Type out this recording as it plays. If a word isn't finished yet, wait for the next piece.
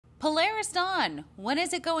Polaris Dawn, when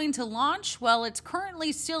is it going to launch? Well, it's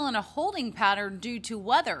currently still in a holding pattern due to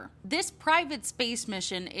weather. This private space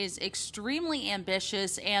mission is extremely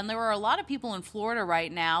ambitious, and there are a lot of people in Florida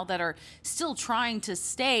right now that are still trying to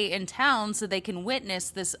stay in town so they can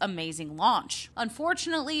witness this amazing launch.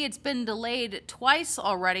 Unfortunately, it's been delayed twice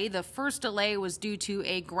already. The first delay was due to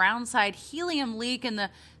a groundside helium leak, and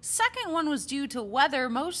the second one was due to weather,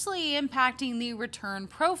 mostly impacting the return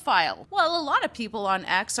profile. Well, a lot of people on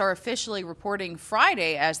X are officially reporting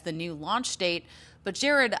Friday as the new launch date, but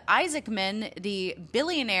Jared Isaacman, the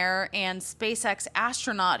billionaire and SpaceX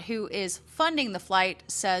astronaut who is funding the flight,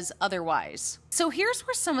 says otherwise. So here's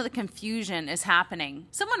where some of the confusion is happening.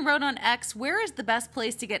 Someone wrote on X, where is the best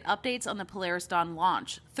place to get updates on the Polaris Dawn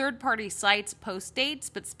launch? Third-party sites post dates,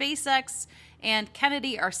 but SpaceX and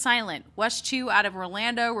Kennedy are silent. West Chu out of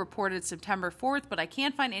Orlando reported September 4th, but I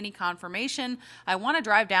can't find any confirmation. I want to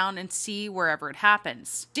drive down and see wherever it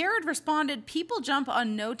happens. Jared responded, people jump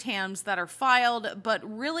on NOTAMs that are filed, but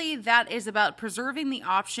really that is about preserving the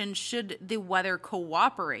option should the weather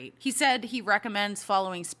cooperate. He said he recommends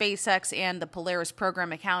following SpaceX and the Polaris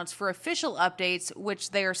program accounts for official updates,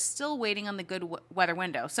 which they are still waiting on the good weather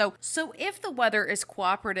window. So if the weather is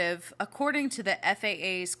cooperative, according to the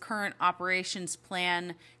FAA's current operations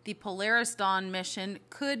plan, the Polaris Dawn mission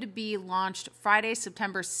could be launched Friday,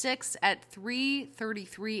 September 6th at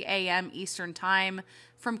 3:33 a.m. Eastern Time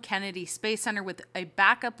from Kennedy Space Center, with a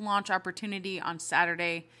backup launch opportunity on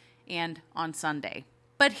Saturday and on Sunday.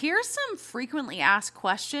 But here's some frequently asked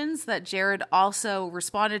questions that Jared also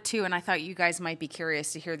responded to, and I thought you guys might be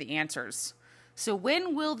curious to hear the answers. So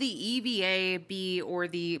when will the EVA be, or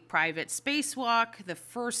the private spacewalk, the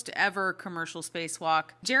first ever commercial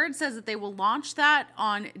spacewalk? Jared says that they will launch that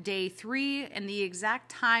on day 3, and the exact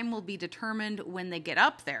time will be determined when they get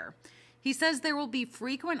up there. He says there will be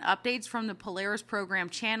frequent updates from the Polaris program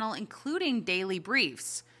channel, including daily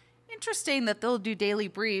briefs. Interesting that they'll do daily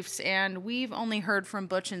briefs, and we've only heard from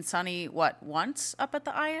Butch and Sunny, once up at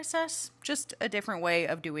the ISS? Just a different way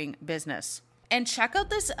of doing business. And check out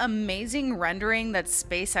this amazing rendering that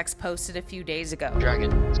SpaceX posted a few days ago. Dragon,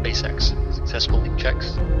 SpaceX, successfully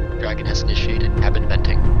checks. Dragon has initiated cabin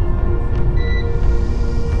venting.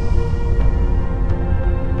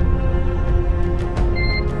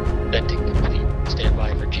 Venting complete. Stand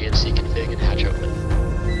by for GNC config and hatch open.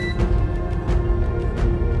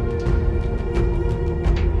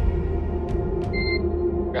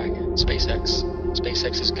 Dragon, SpaceX.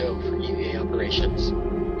 SpaceX is go for EVA operations.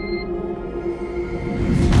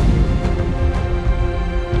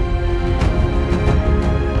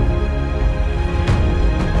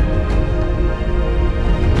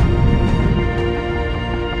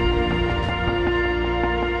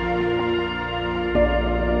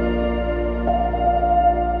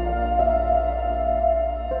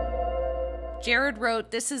 Jared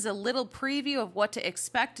wrote, this is a little preview of what to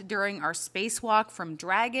expect during our spacewalk from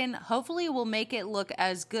Dragon. Hopefully we'll make it look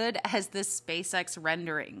as good as this SpaceX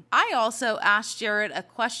rendering. I also asked Jared a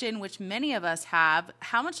question which many of us have.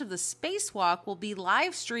 How much of the spacewalk will be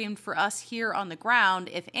live streamed for us here on the ground,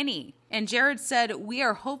 if any? And Jared said, we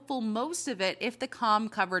are hopeful most of it if the comm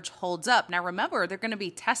coverage holds up. Now remember, they're going to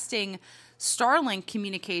be testing Starlink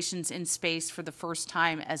communications in space for the first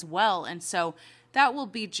time as well. And so that will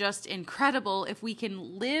be just incredible if we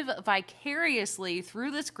can live vicariously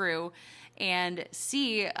through this crew and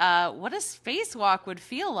see what a spacewalk would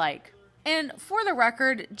feel like. And for the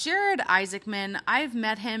record, Jared Isaacman, I've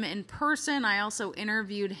met him in person. I also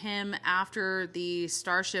interviewed him after the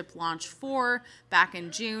Starship Launch 4 back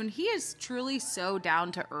in June. He is truly so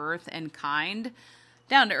down to earth and kind.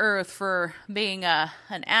 Down to earth for being an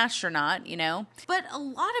astronaut, you know. But a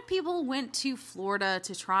lot of people went to Florida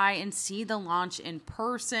to try and see the launch in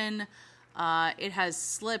person. It has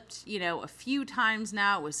slipped, a few times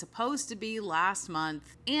now. It was supposed to be last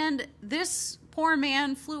month. And this poor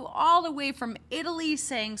man flew all the way from Italy,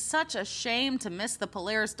 saying such a shame to miss the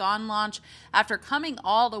Polaris Dawn launch after coming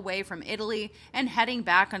all the way from Italy and heading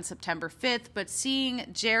back on September 5th. But seeing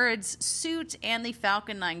Jared's suit and the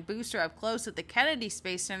Falcon 9 booster up close at the Kennedy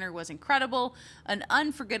Space Center was incredible, an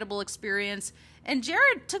unforgettable experience. And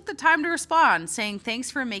Jared took the time to respond, saying, thanks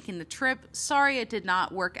for making the trip. Sorry it did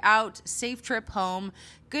not work out. Safe trip home.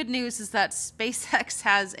 Good news is that SpaceX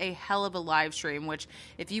has a hell of a live stream, which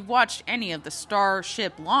if you've watched any of the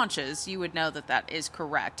Starship launches, you would know that that is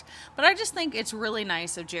correct. But I just think it's really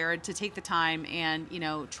nice of Jared to take the time and,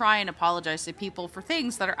 try and apologize to people for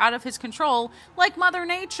things that are out of his control, like Mother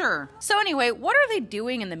Nature. So anyway, what are they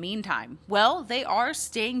doing in the meantime? Well, they are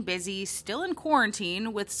staying busy, still in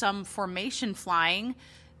quarantine with some formation flying.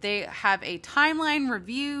 They have a timeline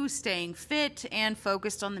review, staying fit, and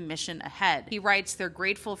focused on the mission ahead. He writes they're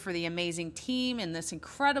grateful for the amazing team and this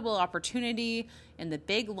incredible opportunity, and the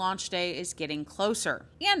big launch day is getting closer.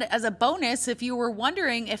 And as a bonus, if you were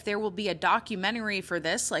wondering if there will be a documentary for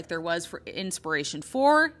this like there was for Inspiration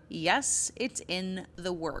 4, yes, it's in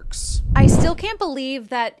the works. I still can't believe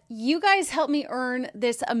that you guys helped me earn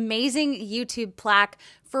this amazing YouTube plaque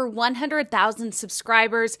for 100,000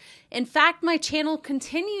 subscribers. In fact, my channel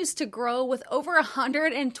continues to grow with over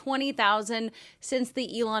 120,000 since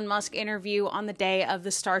the Elon Musk interview on the day of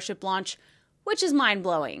the Starship launch, which is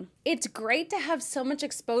mind-blowing. It's great to have so much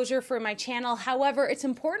exposure for my channel. However, it's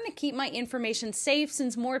important to keep my information safe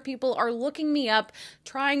since more people are looking me up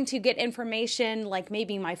trying to get information like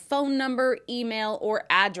maybe my phone number, email, or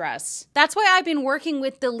address. That's why I've been working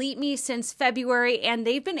with Delete Me since February, and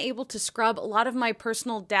they've been able to scrub a lot of my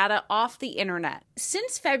personal data off the internet.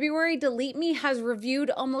 Since February, Delete Me has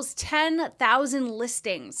reviewed almost 10,000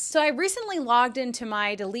 listings. So I recently logged into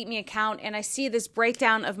my Delete Me account and I see this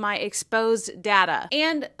breakdown of my exposed data.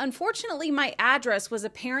 And unfortunately, my address was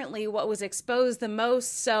apparently what was exposed the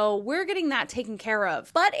most, so we're getting that taken care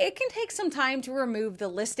of. But it can take some time to remove the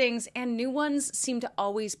listings, and new ones seem to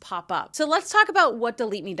always pop up. So let's talk about what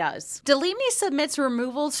Delete Me does. Delete Me submits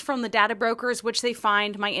removals from the data brokers which they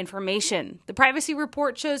find my information. The privacy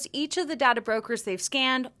report shows each of the data brokers they've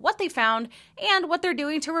scanned, what they found, and what they're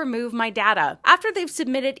doing to remove my data. After they've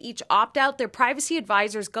submitted each opt-out, their privacy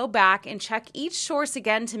advisors go back and check each source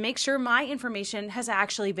again to make sure my information has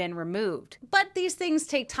actually been removed. But these things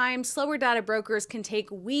take time. Slower data brokers can take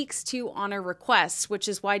weeks to honor requests, which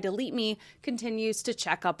is why Delete Me continues to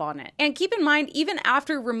check up on it. And keep in mind, even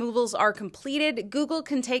after removals are completed, Google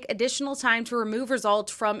can take additional time to remove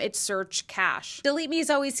results from its search cache. Delete Me is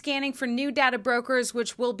always scanning for new data brokers,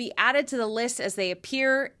 which will be added to the list as they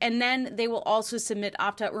appear, and then they will also submit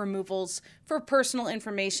opt-out removals for personal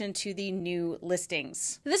information to the new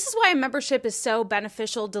listings. This is why a membership is so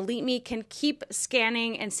beneficial. Delete Me can keep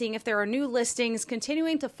scanning and seeing if there are new listings,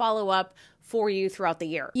 continuing to follow up for you throughout the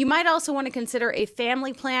year. You might also want to consider a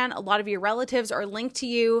family plan. A lot of your relatives are linked to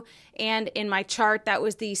you, and in my chart, that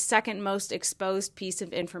was the second most exposed piece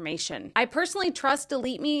of information. I personally trust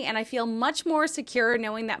Delete Me, and I feel much more secure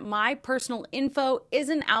knowing that my personal info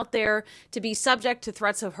isn't out there to be subject to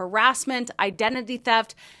threats of harassment, identity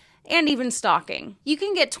theft, and even stalking. You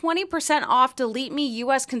can get 20% off Delete Me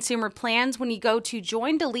US consumer plans when you go to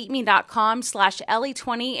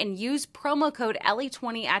joindeleteme.com/Ellie20 and use promo code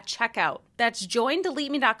Ellie20 at checkout. That's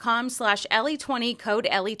joindeleteme.com/Ellie20, code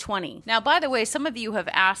Ellie20. Now, by the way, some of you have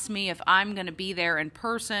asked me if I'm going to be there in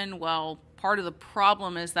person. Well, part of the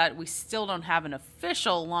problem is that we still don't have an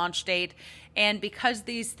official launch date, and because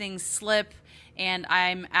these things slip, and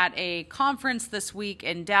I'm at a conference this week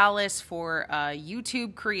in Dallas for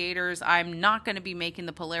YouTube creators, I'm not going to be making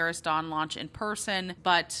the Polaris Dawn launch in person,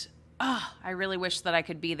 but I really wish that I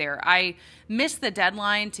could be there. I missed the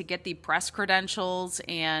deadline to get the press credentials,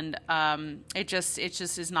 and it just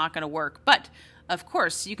is not going to work. But of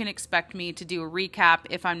course, you can expect me to do a recap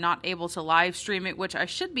if I'm not able to live stream it, which I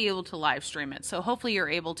should be able to live stream it. So hopefully you're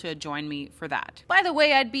able to join me for that. By the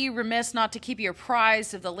way, I'd be remiss not to keep you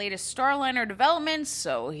apprised of the latest Starliner developments,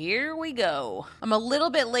 so here we go. I'm a little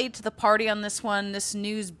bit late to the party on this one. This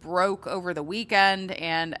news broke over the weekend,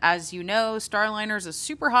 and as you know, Starliner is a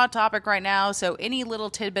super hot topic right now, so any little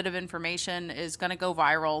tidbit of information is going to go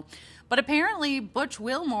viral. But apparently, Butch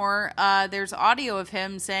Wilmore, there's audio of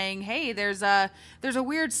him saying, "Hey, there's a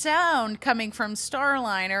weird sound coming from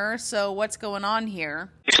Starliner. So what's going on here?"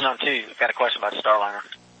 Houston on 2, got a question about Starliner.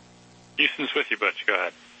 Houston's with you, Butch. Go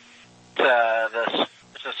ahead. There's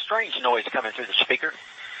a strange noise coming through the speaker,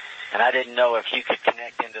 and I didn't know if you could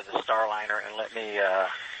connect into the Starliner and let me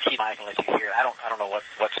keep mic and let you hear it. I don't know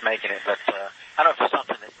what's making it, but I don't know if it's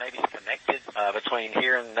something that maybe is connected between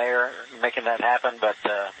here and there, making that happen. But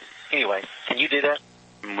anyway, can you do that?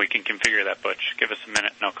 We can configure that, Butch. Give us a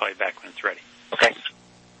minute, and I'll call you back when it's ready. Okay.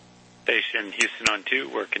 Station Houston on 2,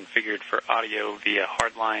 we're configured for audio via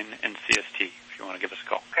hardline and CST, if you want to give us a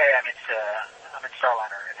call. Okay, I'm in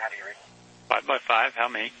Starliner, and how do you read? 5x5, how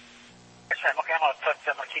many? Okay, I'm going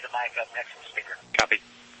to keep the mic up next to the speaker. Copy.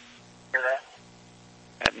 Hear that?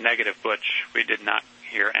 At negative, Butch, we did not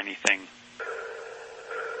hear anything.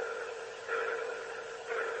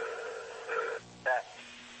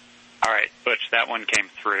 All right, Butch, that one came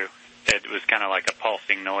through. It was kind of like a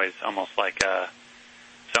pulsing noise, almost like a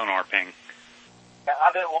sonar ping. Yeah,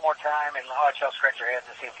 I'll do it one more time, and I'll let y'all scratch your heads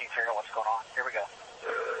and see if you can figure out what's going on. Here we go.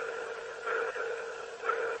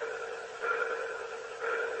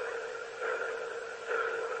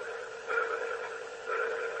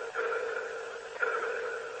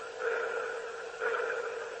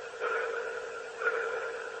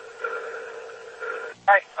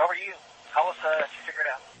 figure it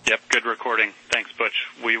out. Yep, good recording. Thanks, Butch.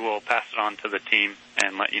 We will pass it on to the team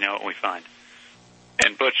and let you know what we find.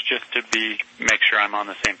 And Butch, just to make sure I'm on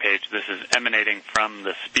the same page, this is emanating from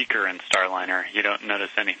the speaker in Starliner. You don't notice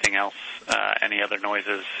anything else, any other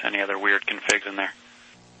noises, any other weird configs in there?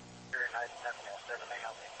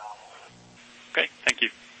 Okay, thank you.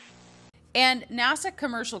 And NASA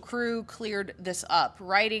commercial crew cleared this up,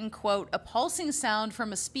 writing, quote, "A pulsing sound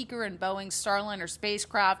from a speaker in Boeing's Starliner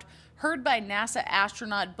spacecraft heard by NASA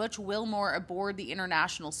astronaut Butch Wilmore aboard the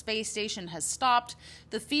International Space Station has stopped.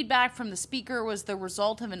 The feedback from the speaker was the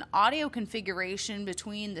result of an audio configuration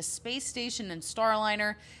between the space station and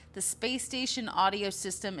Starliner. The space station audio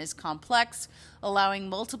system is complex, allowing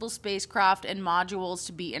multiple spacecraft and modules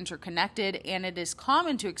to be interconnected, and it is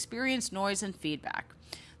common to experience noise and feedback.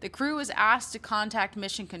 The crew was asked to contact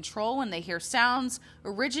Mission Control when they hear sounds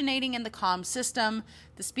originating in the comm system.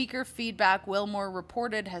 The speaker feedback Wilmore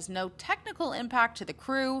reported has no technical impact to the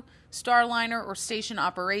crew, Starliner, or station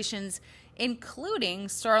operations, including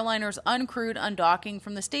Starliner's uncrewed undocking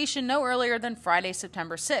from the station no earlier than Friday,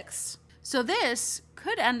 September 6th. So this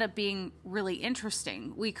could end up being really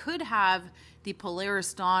interesting. We could have the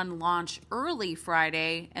Polaris Dawn launch early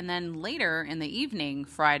Friday, and then later in the evening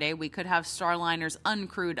Friday, we could have Starliner's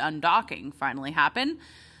uncrewed undocking finally happen.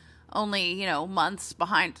 Only, months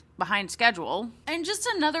behind schedule. And just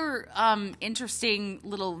another interesting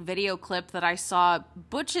little video clip that I saw,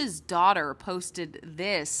 Butch's daughter posted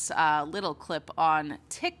this little clip on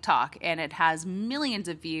TikTok, and it has millions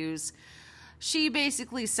of views. She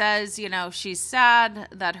basically says, she's sad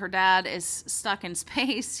that her dad is stuck in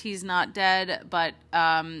space. He's not dead, but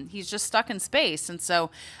he's just stuck in space. And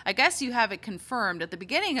so I guess you have it confirmed. At the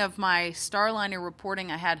beginning of my Starliner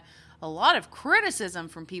reporting, I had a lot of criticism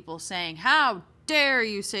from people saying, how dare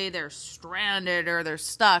you say they're stranded or they're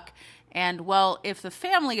stuck? And, well, if the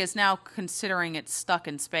family is now considering it stuck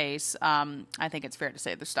in space, I think it's fair to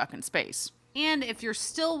say they're stuck in space. And if you're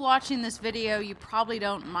still watching this video, you probably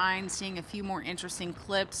don't mind seeing a few more interesting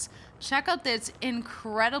clips. Check out this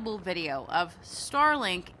incredible video of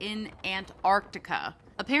Starlink in Antarctica.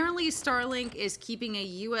 Apparently, Starlink is keeping a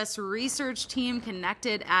U.S. research team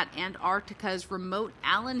connected at Antarctica's remote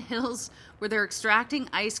Allen Hills, where they're extracting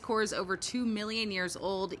ice cores over 2 million years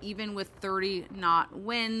old, even with 30-knot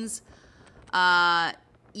winds.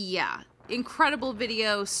 Yeah. Incredible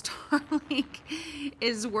video. Starlink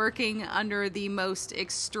is working under the most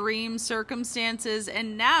extreme circumstances,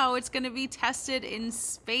 and now it's going to be tested in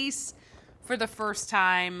space for the first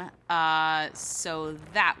time. So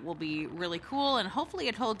that will be really cool, and hopefully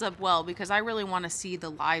it holds up well, because I really want to see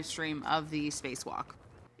the live stream of the spacewalk.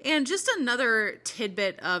 And just another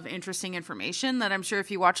tidbit of interesting information that I'm sure if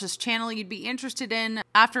you watch this channel you'd be interested in.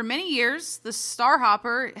 After many years, the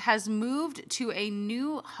Starhopper has moved to a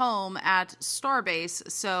new home at Starbase.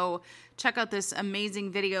 So check out this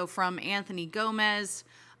amazing video from Anthony Gomez.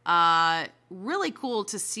 Really cool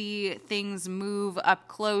to see things move up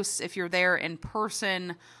close if you're there in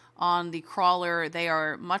person on the crawler. They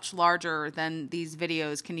are much larger than these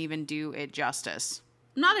videos can even do it justice.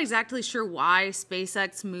 I'm not exactly sure why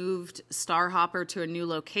SpaceX moved Starhopper to a new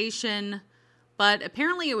location, but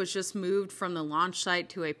apparently it was just moved from the launch site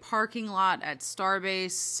to a parking lot at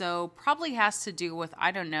Starbase, so probably has to do with,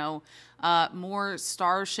 I don't know, more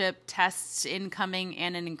Starship tests incoming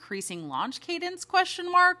and an increasing launch cadence, ?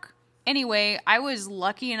 Anyway, I was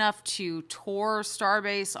lucky enough to tour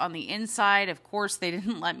Starbase on the inside. Of course, they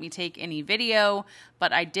didn't let me take any video,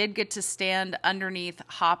 but I did get to stand underneath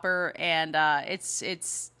Hopper, and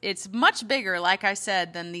it's much bigger, like I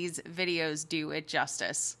said, than these videos do it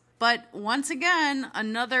justice. But once again,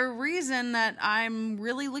 another reason that I'm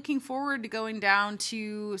really looking forward to going down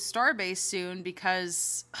to Starbase soon,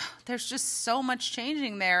 because there's just so much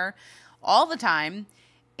changing there all the time,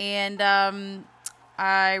 and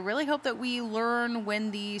I really hope that we learn when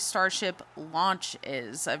the Starship launch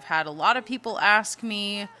is. I've had a lot of people ask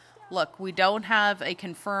me, look, we don't have a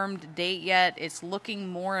confirmed date yet. It's looking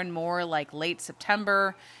more and more like late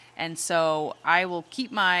September. And so I will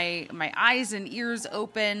keep my eyes and ears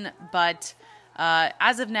open. But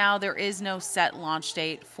as of now, there is no set launch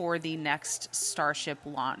date for the next Starship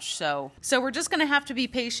launch. So we're just going to have to be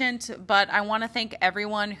patient, but I want to thank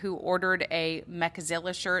everyone who ordered a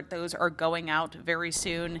Mechazilla shirt. Those are going out very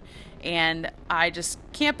soon, and I just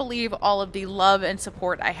can't believe all of the love and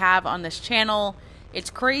support I have on this channel. It's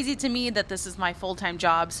crazy to me that this is my full-time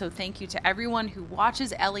job, so thank you to everyone who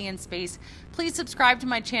watches Ellie in Space. Please subscribe to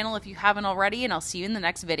my channel if you haven't already, and I'll see you in the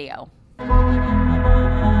next video.